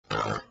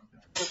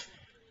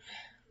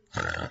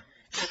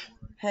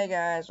Hey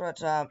guys,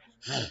 what's up?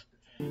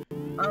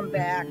 I'm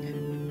back.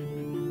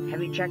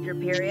 Have you checked your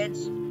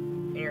periods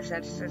and your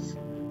censuses?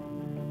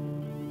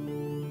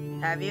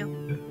 Have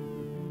you?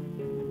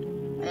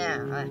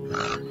 Yeah.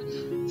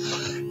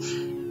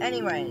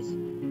 Anyways,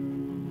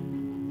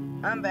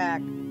 I'm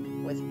back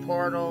with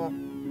Portal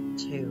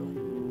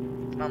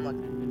 2. I'm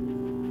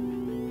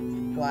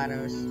looking.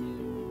 GLaDOS.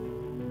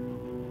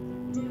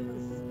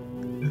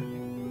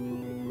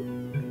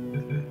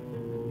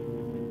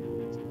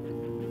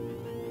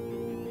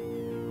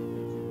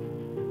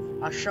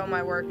 I'll show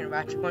my work in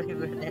about 20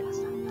 minutes.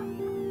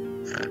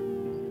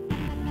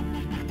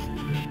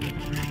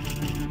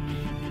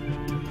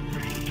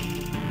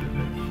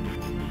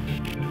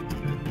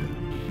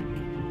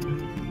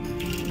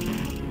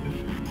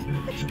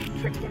 Let's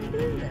freaking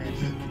do this.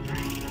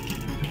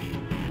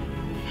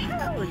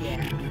 Hell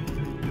yeah.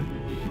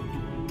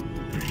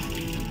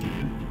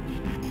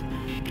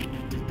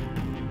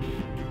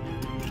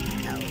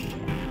 Hell yeah.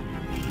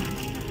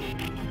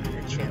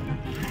 Chill.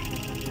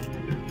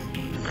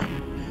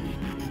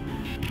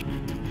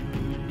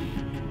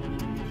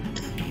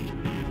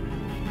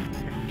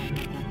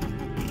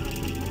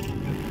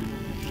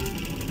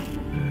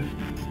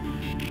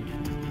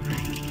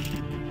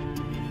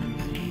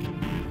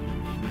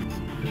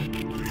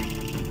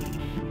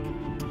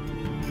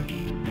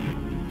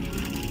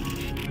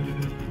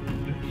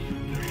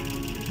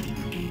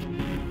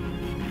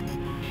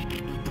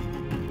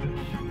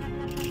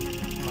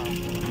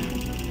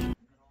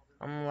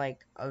 I'm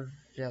like a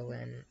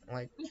villain,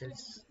 like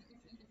just.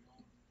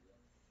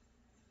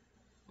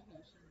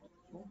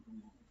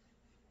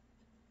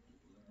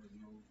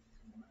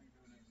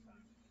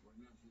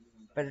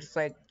 But it's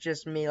like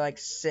just me like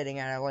sitting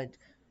at it like,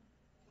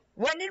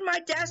 when did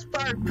my desk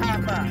bar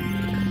pop up?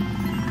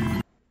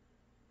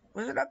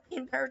 Was it up the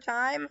entire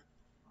time?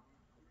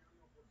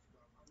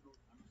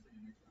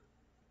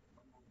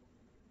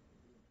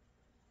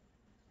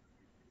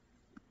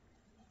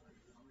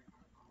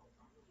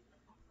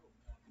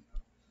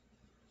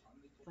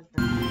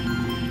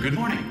 Good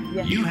morning.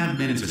 Yes. You have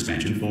been in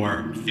suspension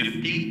for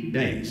 50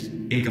 days.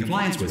 In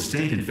compliance with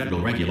state and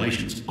federal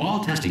regulations,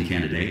 all testing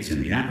candidates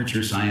in the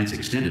Aperture Science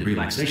Extended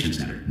Relaxation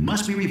Center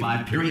must be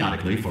revived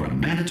periodically for a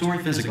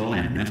mandatory physical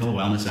and mental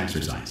wellness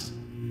exercise.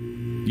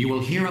 You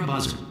will hear a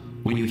buzzer.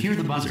 When you hear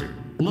the buzzer,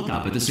 look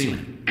up at the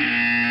ceiling.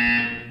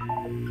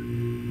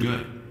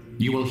 Good.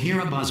 You will hear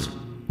a buzzer.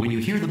 When you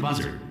hear the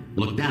buzzer,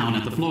 look down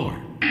at the floor.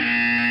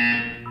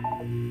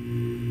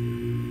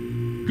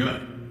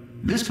 Good.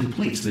 This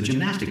completes the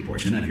gymnastic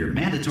portion of your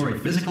mandatory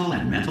physical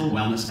and mental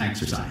wellness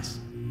exercise.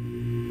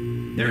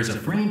 There is a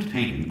framed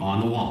painting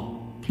on the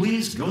wall.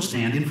 Please go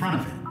stand in front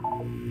of it.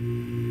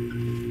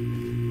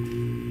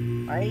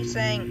 Are you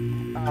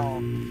saying,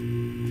 oh.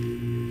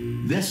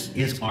 This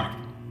is art.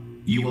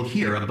 You will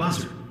hear a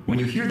buzzer. When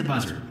you hear the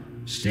buzzer,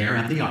 stare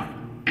at the art.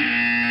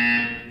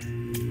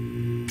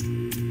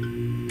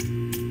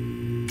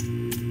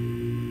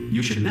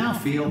 You should now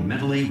feel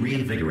mentally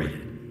reinvigorated.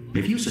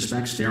 If you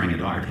suspect staring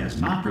at art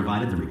has not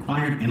provided the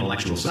required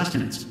intellectual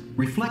sustenance,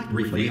 reflect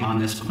briefly on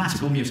this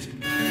classical music.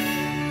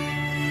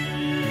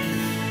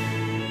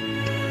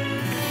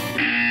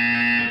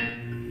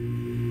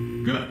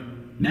 Good.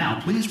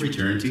 Now please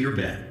return to your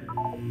bed.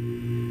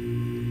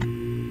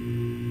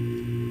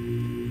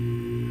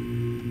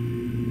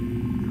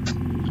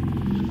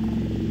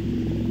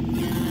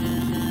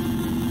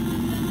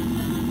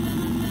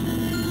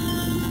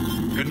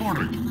 Good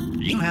morning.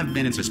 You have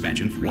been in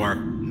suspension for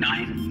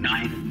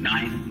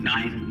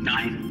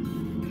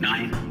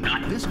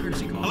 9999999. This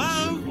courtesy call.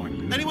 Hello?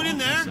 Anyone in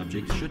there?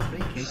 Subjects should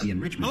vacate the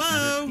enrillment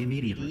Hello? center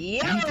immediately.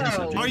 Yo!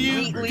 Are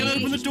you Please. gonna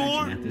open the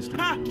door? At this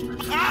time.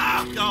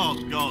 Ah! Oh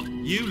God,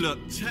 you look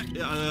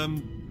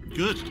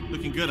good.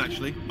 Looking good,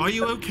 actually. Are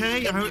you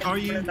okay? Are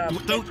you?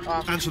 Don't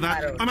answer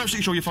that. I'm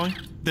absolutely sure you're fine.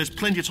 There's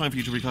plenty of time for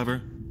you to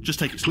recover. Just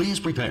take it slow. Please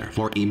prepare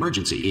for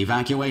emergency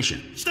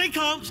evacuation. Stay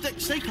calm.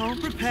 Stay calm.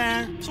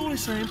 Prepare. That's all I'm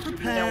saying.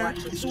 Prepare.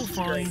 It's all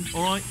fine.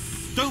 All right.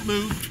 Don't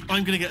move.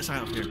 I'm gonna get us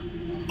out of here.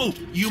 Oh,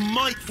 you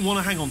might want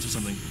to hang on to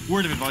something.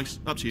 Word of advice.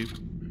 Up to you.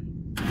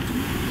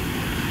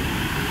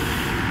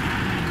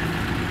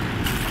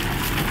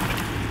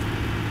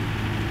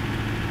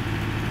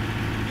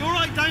 You all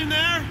right down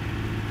there?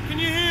 Can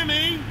you hear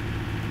me?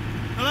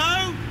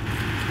 Hello?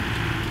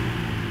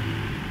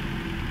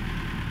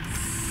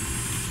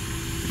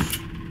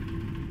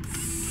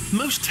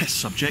 Most test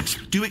subjects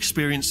do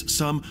experience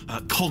some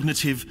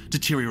cognitive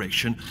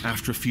deterioration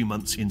after a few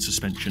months in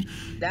suspension.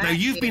 Now,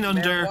 you've been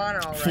under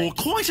for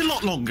quite a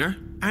lot longer,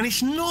 and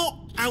it's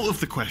not out of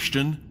the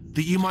question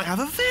that you might have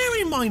a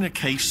very minor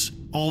case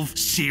of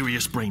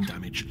serious brain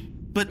damage.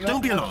 But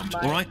don't be alarmed,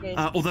 all right?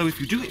 Although if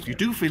you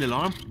do feel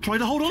alarmed, try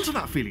to hold on to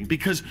that feeling,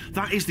 because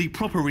that is the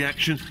proper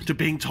reaction to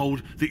being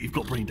told that you've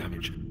got brain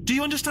damage. Do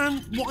you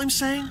understand what I'm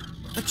saying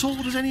at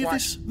all? Does any of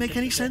this make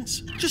any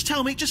sense? Just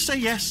tell me, just say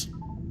yes.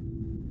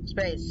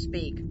 Space,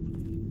 speak.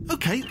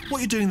 Okay, what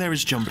you're doing there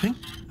is jumping.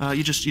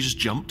 You just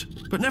jumped.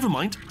 But never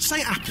mind.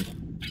 Say apple.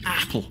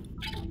 Apple.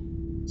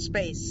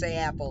 Space, say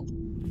apple.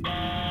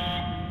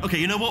 Okay,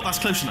 you know what? That's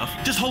close enough.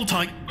 Just hold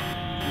tight.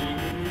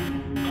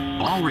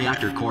 All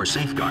reactor core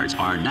safeguards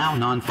are now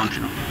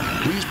non-functional.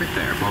 Please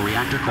prepare for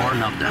reactor core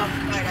meltdown.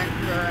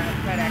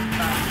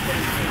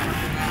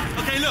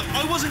 Okay, look,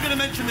 I wasn't going to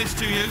mention this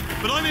to you,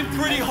 but I'm in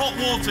pretty hot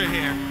water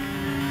here.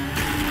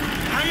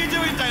 How you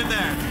doing down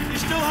there? You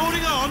still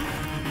holding on?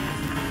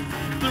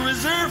 The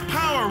reserve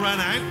power ran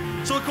out,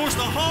 so of course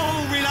the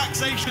whole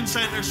relaxation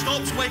centre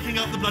stops waking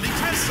up the bloody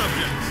test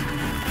subjects.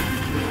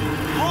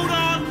 Hold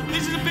on,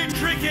 this is a bit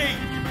tricky.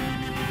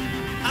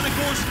 And of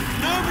course,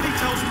 nobody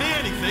tells me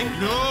anything.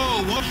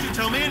 No, why should you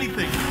tell me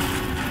anything?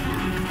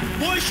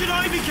 Why should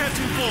I be kept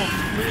informed?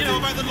 You know,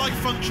 about the life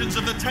functions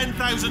of the 10,000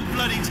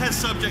 bloody test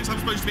subjects I'm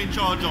supposed to be in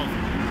charge of.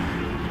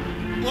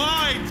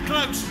 Why? It's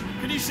close.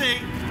 Can you see?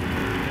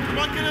 Am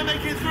I going to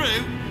make it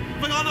through?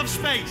 Have I got enough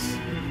space?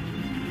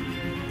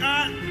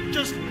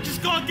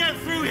 Just got to get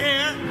through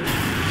here.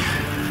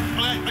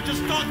 Okay, I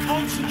just got to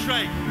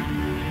concentrate.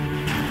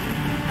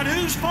 And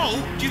whose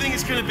fault do you think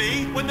it's going to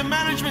be when the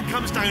management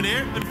comes down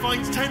here and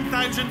finds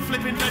 10,000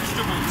 flipping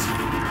vegetables?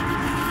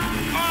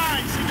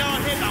 Alright, see, no, I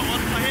hit that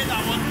one. I hit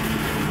that one.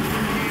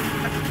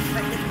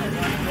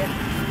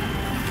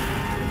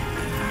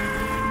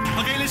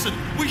 Okay, listen,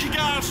 we should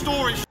get our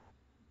storage.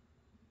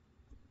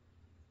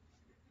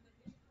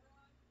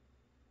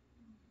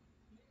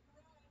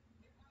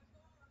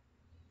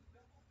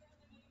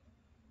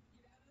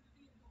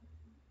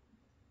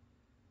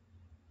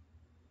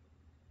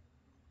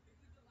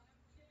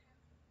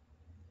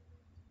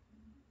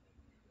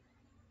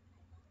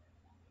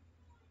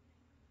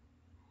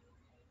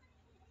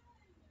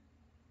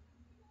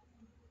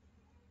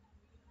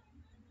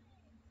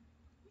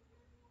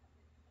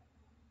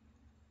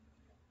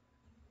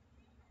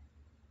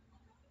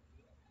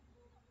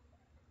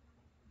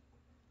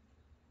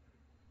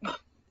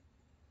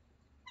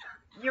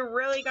 You're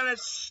really gonna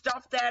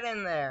stuff that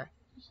in there?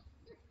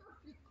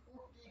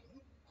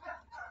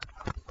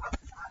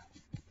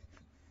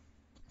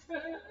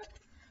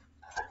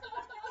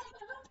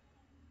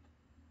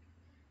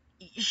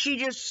 She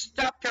just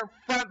stuffed her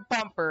front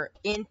bumper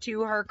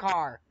into her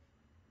car.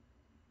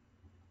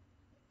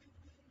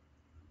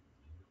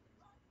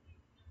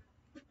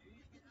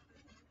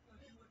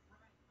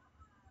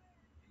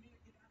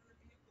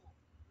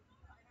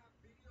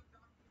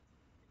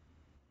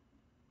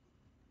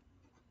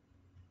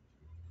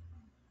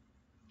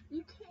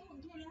 You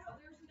can't get out.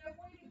 There's no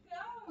way to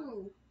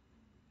go.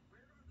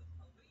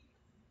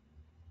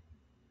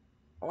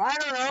 Well, I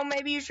don't know.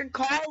 Maybe you should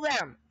call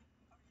them.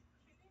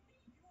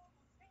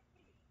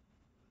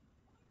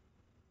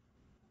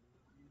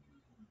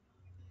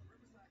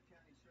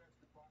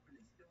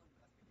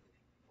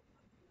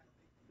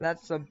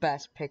 That's the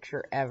best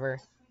picture ever.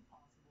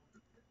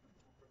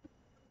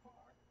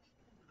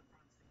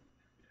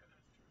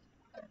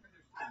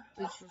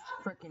 This is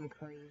freaking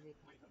crazy.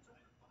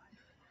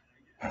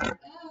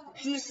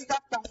 She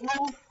stuffed the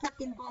whole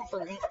freaking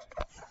bumper in.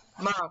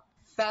 Mom,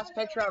 best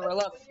picture ever.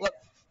 Look, look.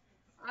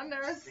 I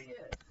never see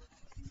it.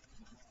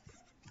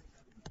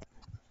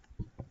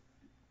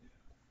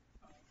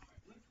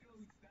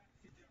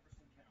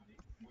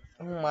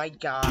 Oh my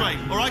god. Right,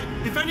 alright?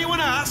 If anyone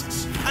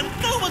asks, and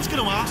no one's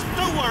going to ask,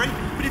 don't worry,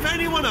 but if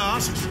anyone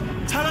asks,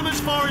 tell them as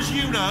far as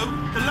you know,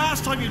 the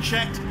last time you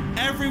checked,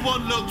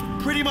 everyone looked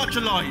pretty much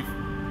alive.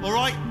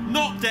 Alright?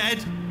 Not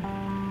dead.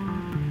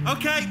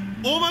 Okay,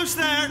 almost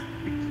there.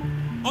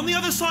 On the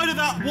other side of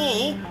that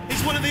wall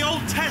is one of the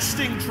old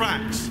testing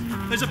tracks.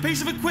 There's a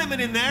piece of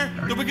equipment in there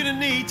that we're going to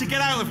need to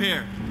get out of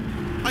here.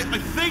 I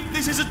think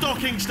this is a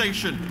docking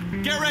station.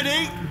 Get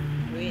ready.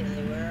 Wait,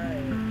 where are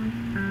you?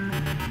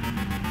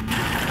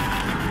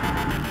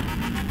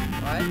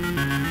 What?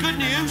 Good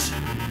news,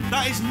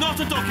 that is not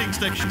a docking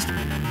station.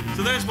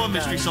 So there's one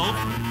mystery solved.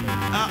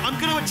 I'm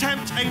going to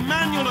attempt a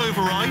manual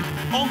override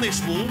on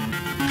this wall.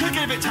 Could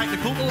get a bit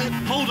technical.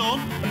 Hold on.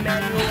 A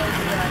manual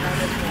override on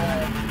this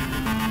wall.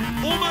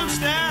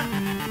 Almost there.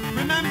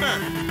 Remember,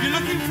 you're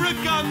looking for a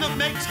gun that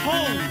makes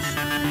holes.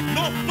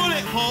 Not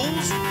bullet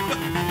holes, but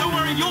don't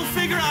worry, you'll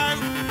figure it out.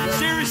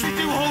 Seriously,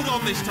 do hold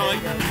on this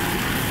time.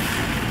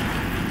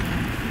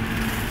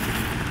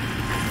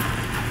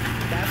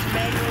 That's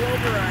manual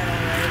override,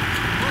 alright.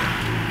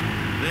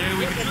 There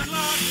we go. Good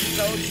luck.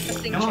 So,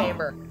 testing Hello,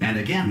 chamber. and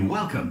again,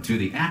 welcome to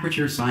the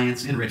Aperture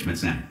Science Enrichment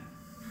Center.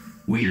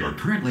 We are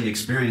currently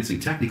experiencing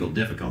technical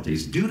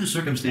difficulties due to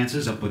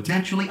circumstances of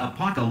potentially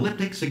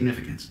apocalyptic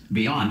significance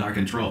beyond our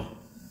control.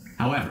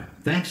 However,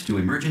 thanks to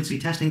emergency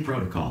testing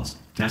protocols,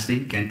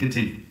 testing can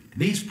continue.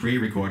 These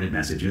pre-recorded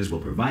messages will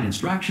provide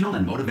instructional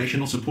and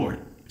motivational support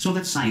so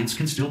that science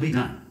can still be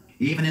done,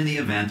 even in the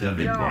event of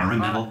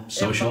environmental,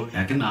 social,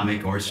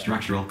 economic, or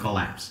structural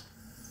collapse.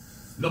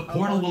 The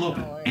portal will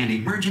open and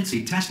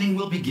emergency testing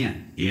will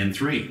begin in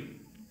 3,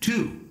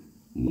 2,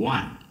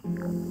 1.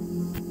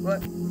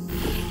 What?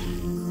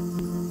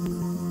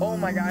 Oh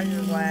my gosh,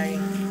 it's lagging.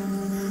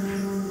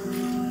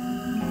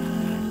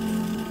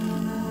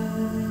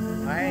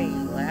 Why are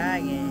you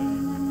lagging?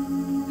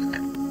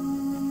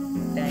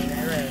 Dang,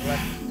 I really let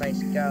this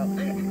place go.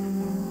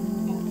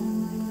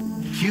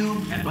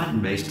 Cube and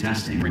button-based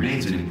testing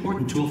remains an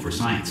important tool for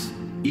science,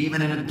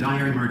 even in a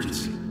dire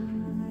emergency.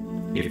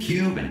 If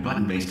cube and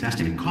button-based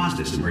testing caused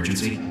this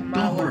emergency,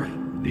 don't worry.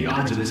 The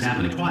odds of this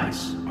happening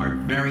twice are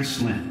very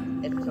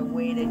slim. It's a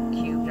weighted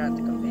cube, not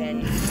the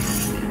companion.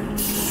 It's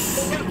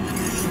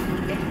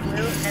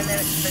blue and then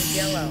it turns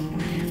yellow.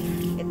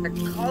 It's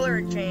a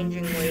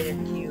color-changing weighted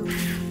cube.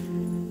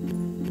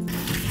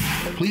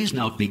 Please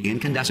note the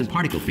incandescent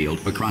particle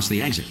field across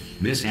the exit.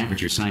 This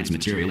Aperture Science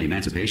Material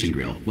Emancipation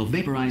Grill will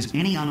vaporize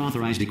any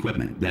unauthorized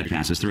equipment that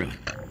passes through it.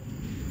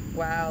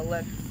 Wow,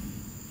 look.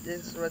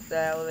 This is what the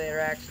elevator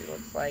actually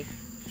looks like.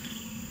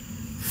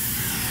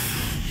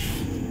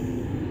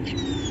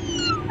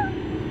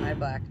 Hi,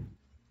 Black.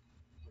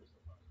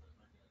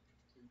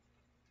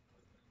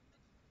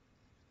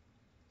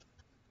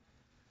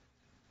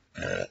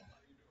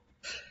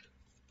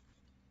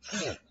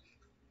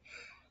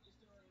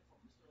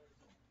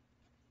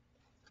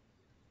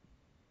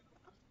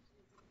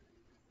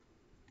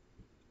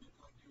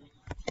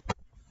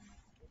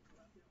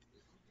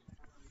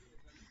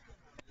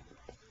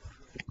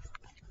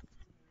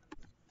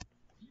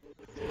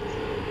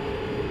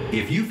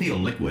 If you feel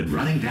liquid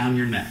running down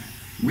your neck,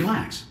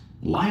 relax,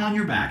 lie on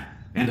your back,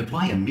 and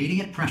apply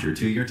immediate pressure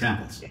to your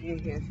temples.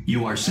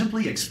 You are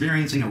simply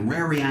experiencing a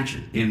rare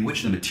reaction in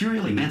which the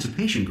Material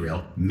Emancipation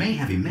Grill may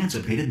have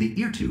emancipated the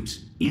ear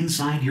tubes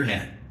inside your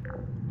head.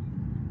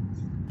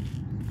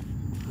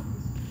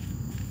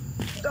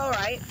 It's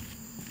alright.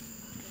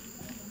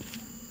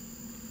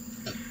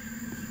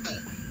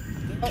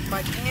 Oh,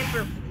 my pants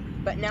are,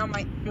 but now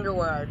my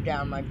underwear are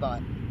down my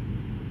butt.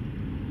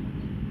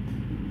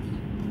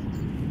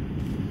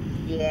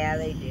 Yeah,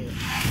 they do.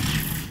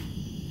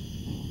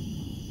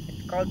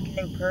 It's called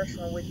getting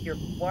personal with your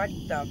what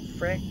the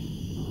frick?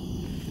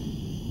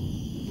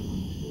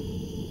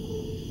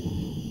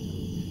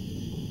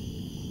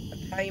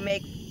 That's how you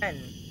make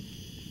friends.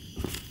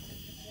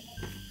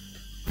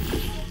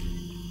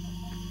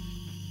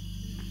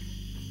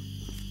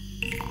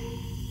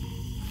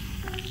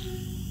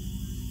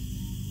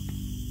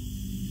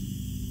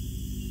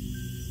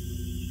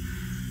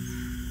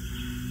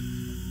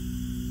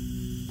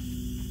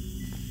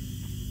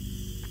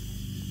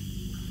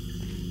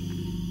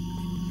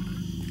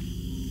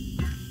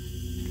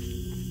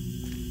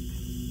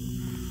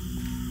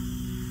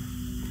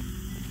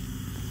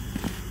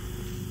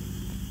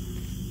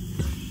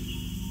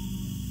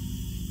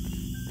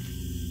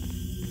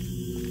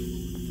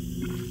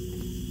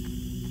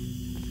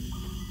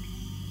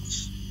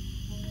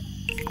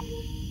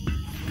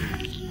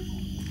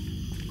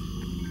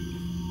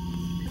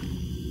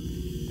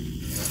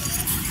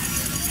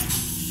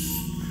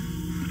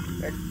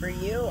 Good for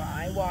you.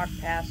 I walk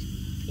past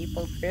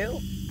people too.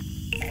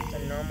 That's a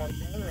normal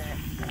thing that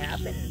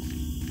happens.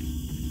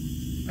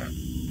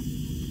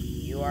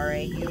 You are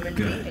a human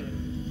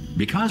being.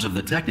 Because of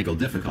the technical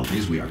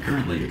difficulties we are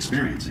currently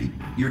experiencing,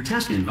 your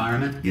test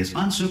environment is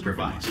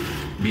unsupervised.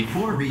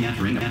 Before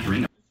re-entering,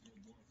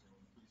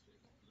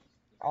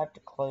 I'll have to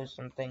close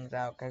some things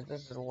out because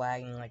this is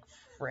lagging like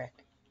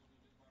frick.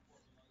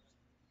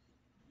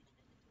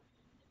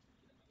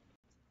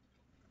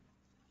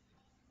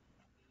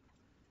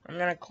 I'm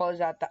gonna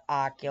close out the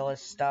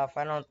Oculus stuff.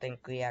 I don't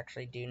think we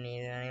actually do need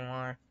it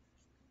anymore.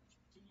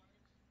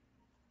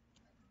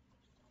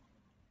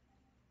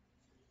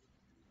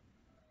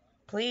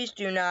 Please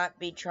do not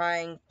be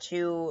trying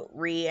to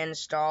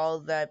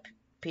reinstall the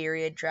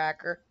period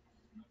tracker.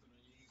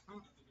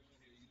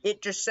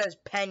 It just says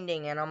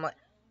pending, and I'm like,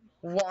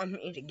 want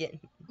me to get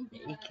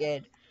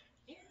naked.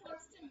 It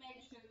wants to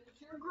make sure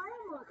that your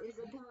grammar is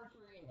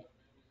appropriate.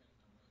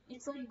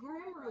 It's like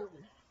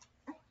Grammarly.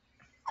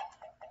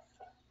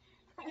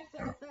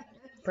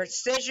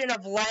 Precision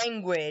of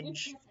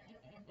language.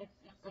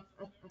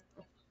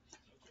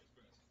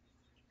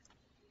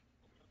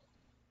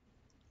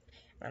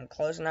 I'm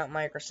closing out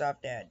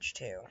Microsoft Edge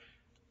too.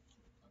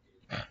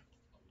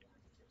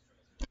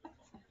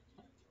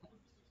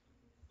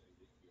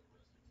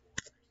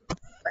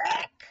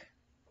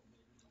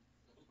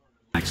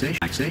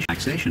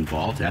 Taxation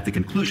vault at the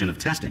conclusion of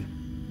testing.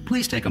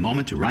 Please take a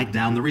moment to write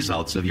down the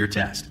results of your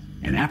test.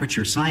 An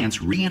Aperture Science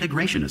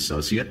Reintegration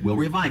Associate will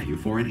revive you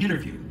for an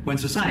interview when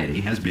society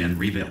has been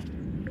rebuilt.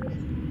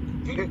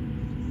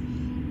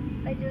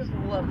 I just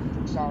love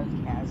the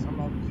sarcasm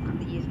of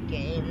these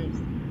games.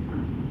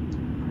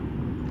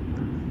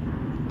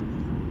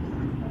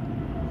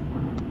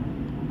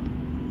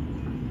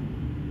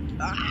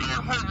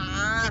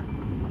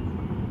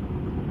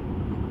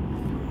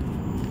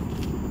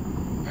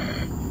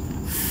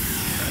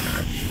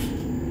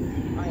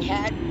 I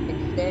had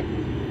fixed it,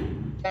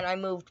 then I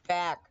moved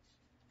back,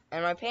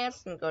 and my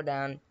pants didn't go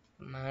down,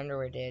 but my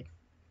underwear did.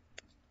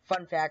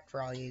 Fun fact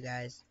for all you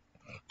guys.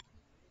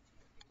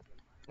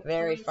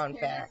 Very fun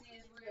fact.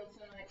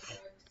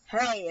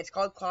 Hey, it's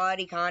called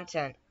quality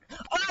content.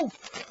 Oh!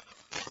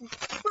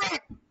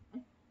 Frick!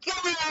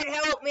 God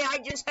help me, I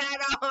just had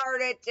a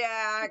heart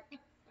attack!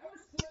 That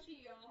was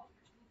Slushy, y'all.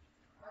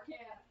 Our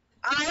cat.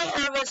 I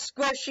have a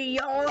squishy,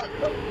 y'all.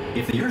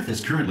 If the Earth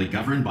is currently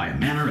governed by a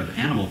manner of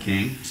animal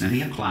king,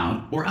 sentient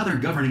cloud, or other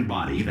governing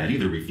body that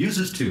either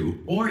refuses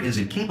to or is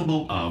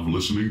incapable of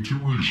listening to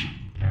reason.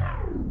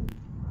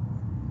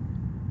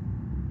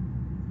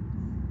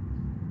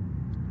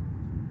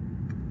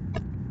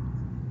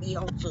 He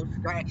also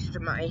scratched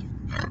my...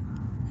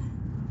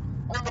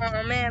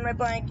 Oh man, my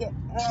blanket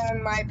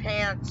and my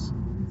pants.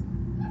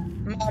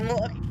 Mom,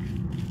 look.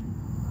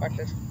 Watch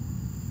this.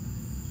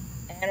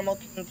 Animal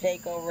King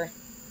takeover.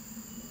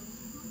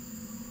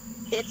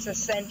 It's a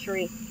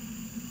sentry.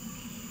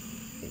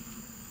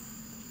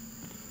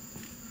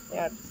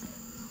 Yeah, it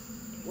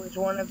was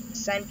one of the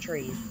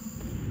sentries.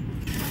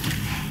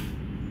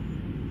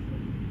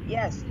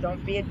 Yes,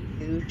 don't be a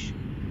douche.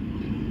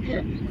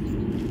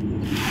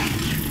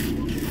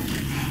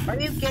 Are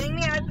you kidding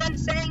me? I've been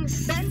saying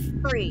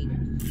sentry.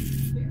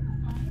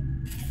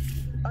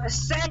 A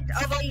scent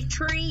of a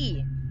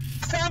tree.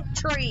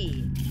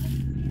 Sentry.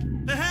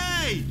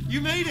 Hey, you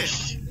made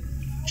it.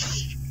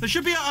 There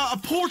should be a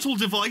portal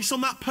device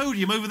on that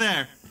podium over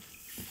there.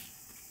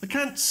 I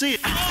can't see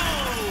it.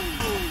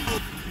 Oh!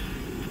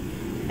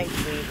 Thanks,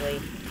 Weasley.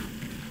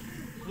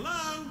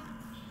 Hello?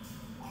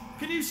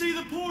 Can you see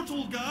the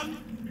portal gun?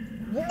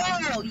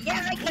 Whoa!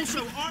 Yeah, I can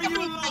Also, see are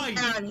you alive?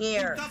 down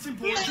here. That's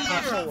important. No.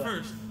 That's that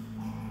first.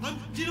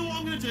 Do you know what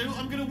I'm going to do?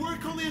 I'm going to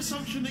work on the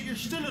assumption that you're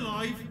still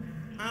alive,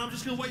 and I'm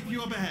just going to wait for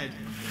you up ahead.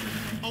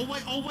 I'll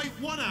wait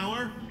 1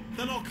 hour,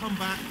 then I'll come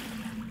back,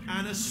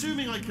 and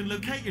assuming I can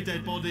locate your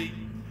dead body,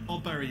 I'll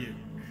bury you.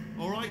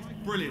 All right?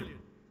 Brilliant.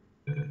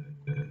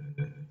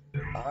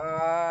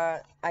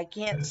 I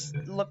can't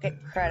look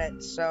at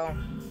credits, so...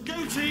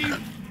 Go team!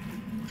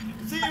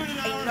 See you in an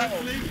hour, I know.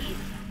 hopefully.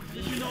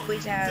 He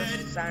always has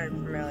sounded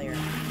familiar.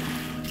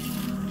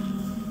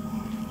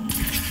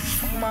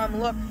 Oh,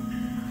 Mom, look.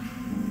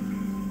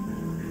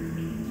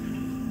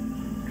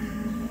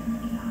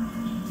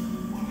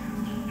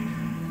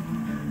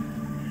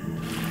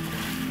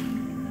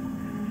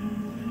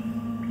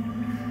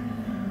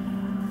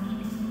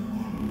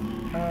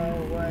 Oh,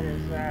 what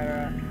is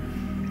that?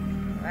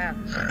 Wow.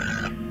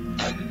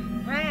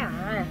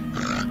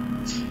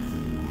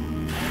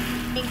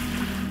 I think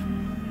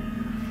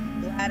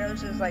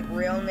GLaDOS' like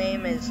real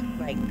name is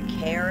like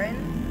Karen.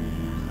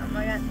 Something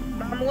like that.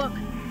 Mom, look.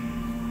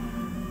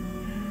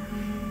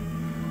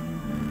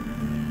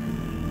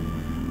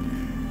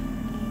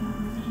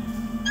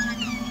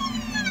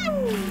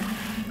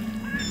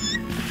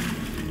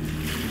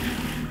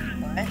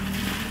 What?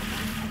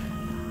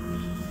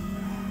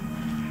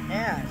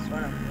 Yeah, it's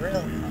one of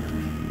real fun.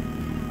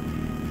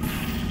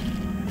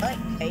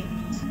 Like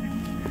tapes.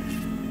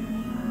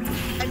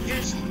 I'm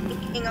just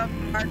thinking of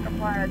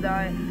Markiplier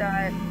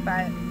diet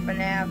by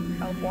FNAF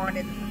Help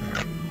Wanted.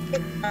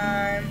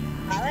 I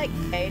like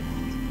tapes.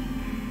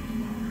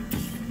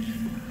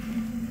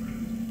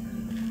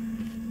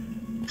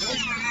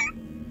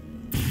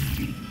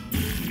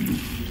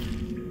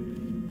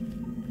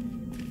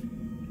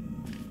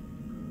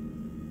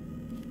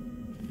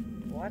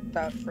 What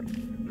the frick?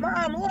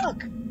 Mom,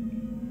 look!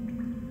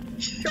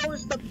 It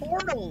shows the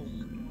portals!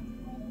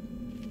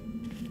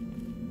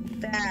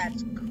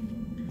 That's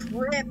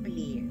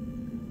trippy.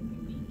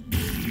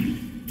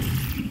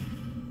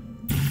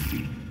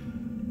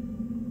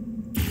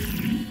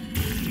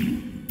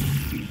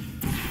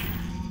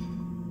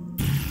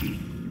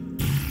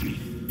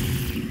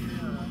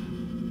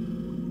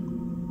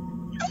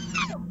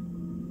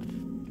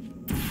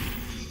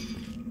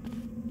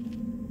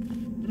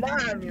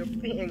 Mom, you're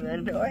being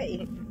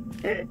annoying.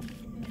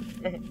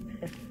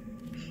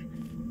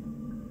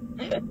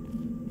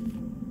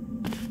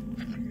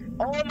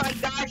 Oh my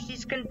gosh,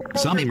 these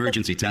controllers. Some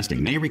emergency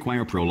testing may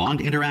require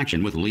prolonged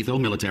interaction with lethal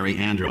military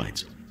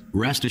androids.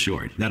 Rest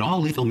assured that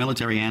all lethal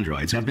military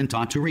androids have been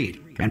taught to read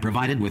and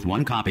provided with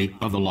one copy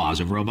of the Laws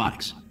of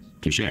Robotics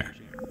to share.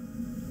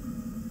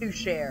 To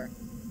share.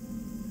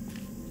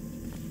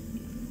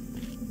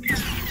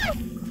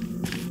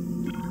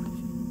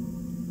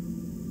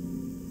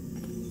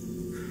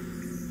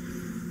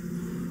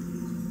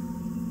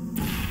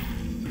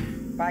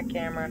 Bye,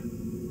 camera.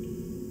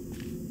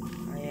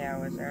 Oh yeah,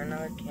 was there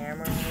another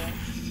camera?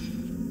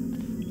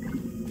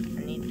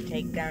 I need to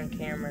take down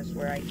cameras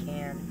where I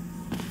can.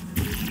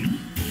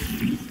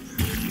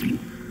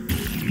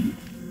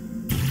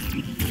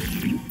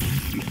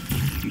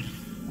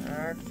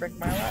 Frick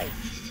my life.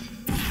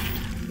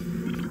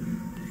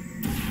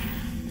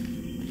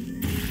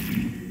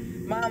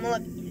 Mom,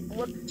 look, it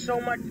looks so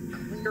much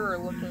clearer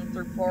looking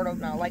through portals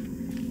now. Like,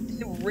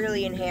 it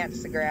really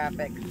enhanced the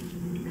graphics.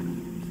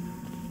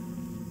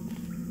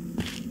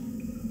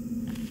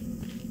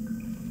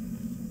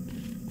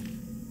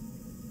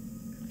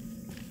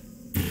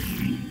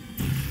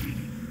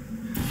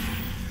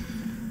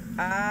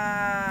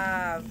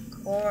 Ah, of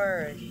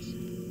course.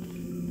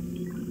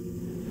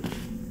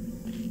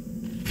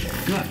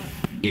 Good.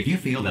 If you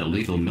feel that a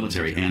lethal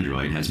military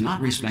android has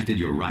not respected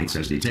your rights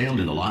as detailed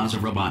in the Laws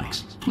of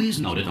Robotics, please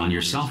note it on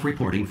your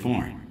self-reporting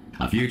form.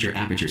 A future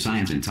Aperture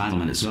Science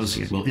Entitlement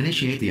Associate will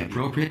initiate the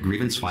appropriate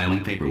grievance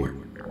filing paperwork.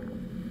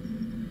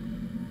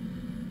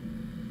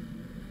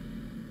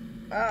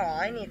 Oh,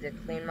 I need to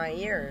clean my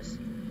ears.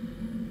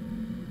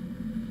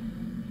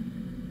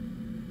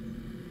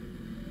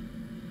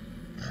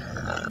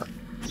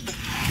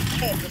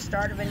 Hey, it's the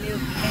start of a new game.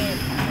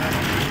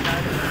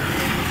 Start of a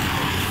new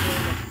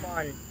game of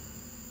fun.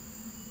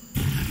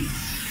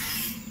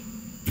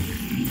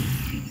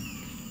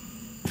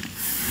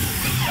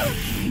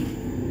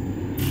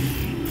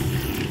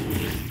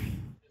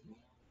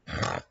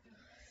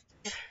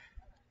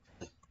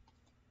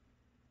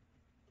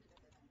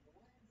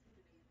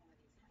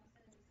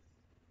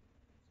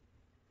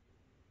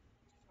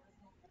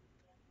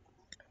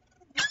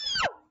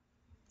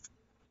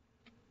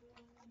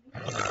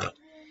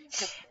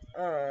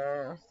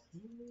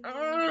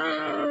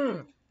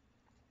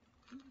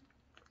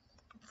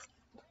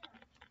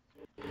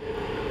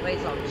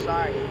 Please, I'm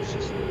sorry. It's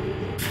just.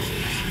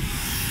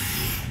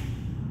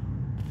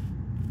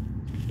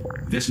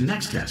 This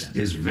next test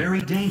is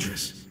very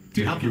dangerous.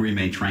 To help you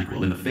remain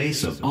tranquil in the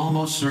face of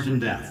almost certain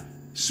death,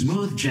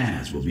 smooth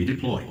jazz will be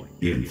deployed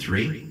in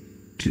 3,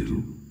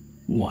 2,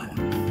 1.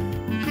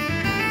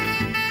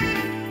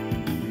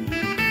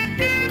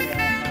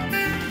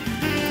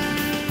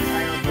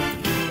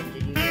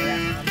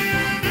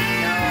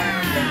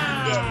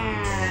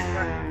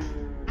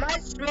 My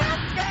smell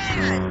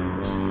bad!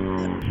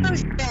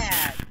 Who's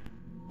bad?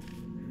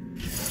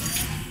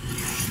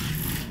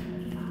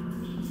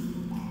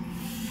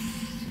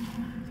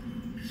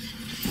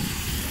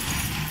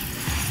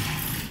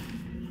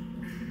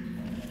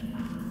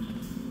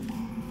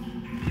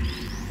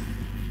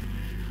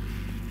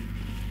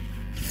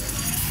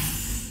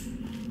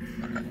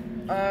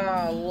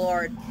 Oh,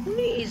 Lord,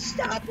 please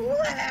stop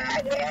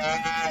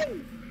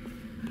lagging!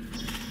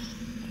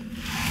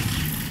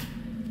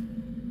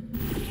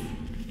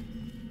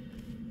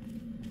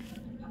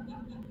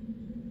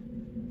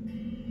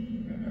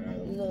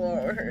 Oh,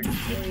 Lord,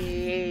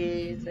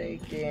 please, I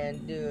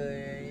can't do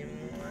it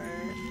anymore.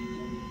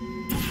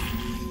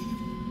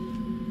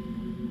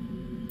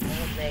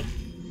 Don't make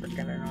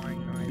freaking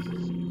annoying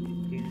noises,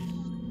 you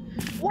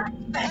goose. What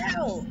the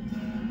hell?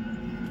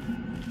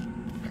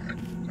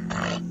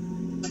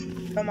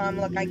 Come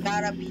on, look, I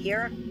got up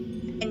here,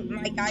 and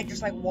my guy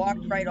just, like,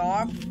 walked right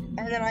off, and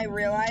then I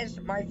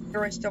realized my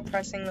finger was still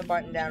pressing the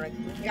button down.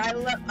 I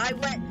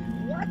went,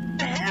 what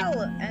the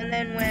hell? And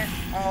then went,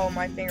 oh,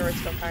 my finger was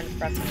still kind of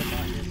pressing the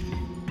button.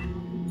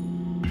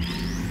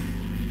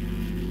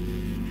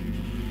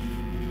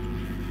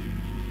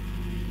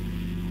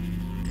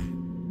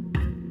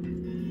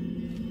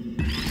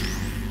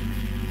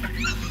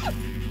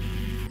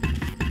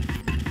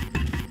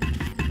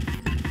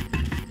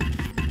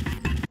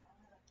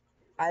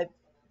 I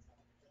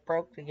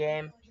broke the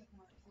game.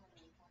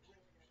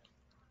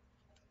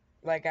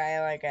 I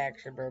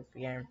actually broke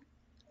the game.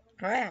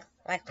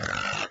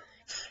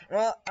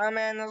 Well, I'm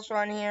in this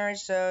one here,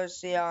 so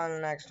see y'all on the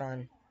next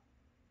one.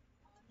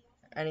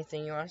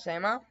 Anything you want to say,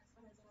 Mom?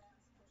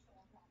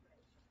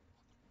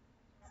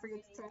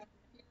 Forget to